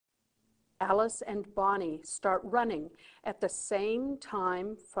Alice and Bonnie start running at the same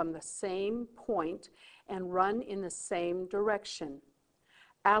time from the same point and run in the same direction.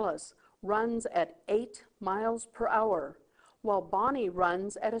 Alice runs at 8 miles per hour, while Bonnie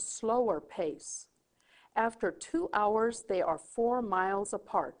runs at a slower pace. After 2 hours, they are 4 miles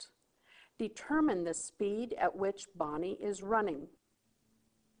apart. Determine the speed at which Bonnie is running.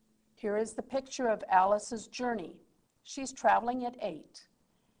 Here is the picture of Alice's journey. She's traveling at 8.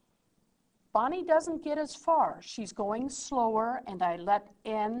 Bonnie doesn't get as far. She's going slower, and I let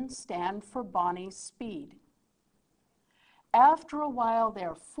N stand for Bonnie's speed. After a while, they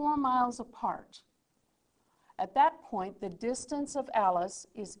are 4 miles apart. At that point, the distance of Alice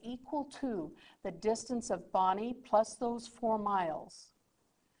is equal to the distance of Bonnie plus those 4 miles.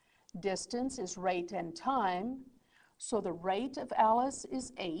 Distance is rate and time, so the rate of Alice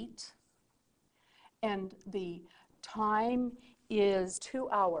is 8, and the time is 2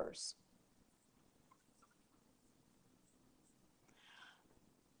 hours.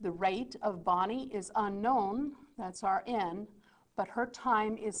 The rate of Bonnie is unknown, that's our N, but her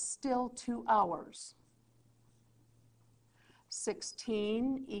time is still 2 hours.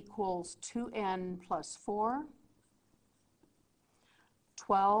 16 equals 2N plus 4.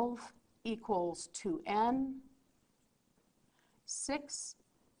 12 equals 2N. 6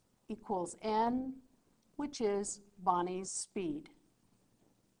 equals N, which is Bonnie's speed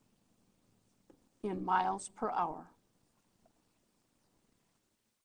in miles per hour.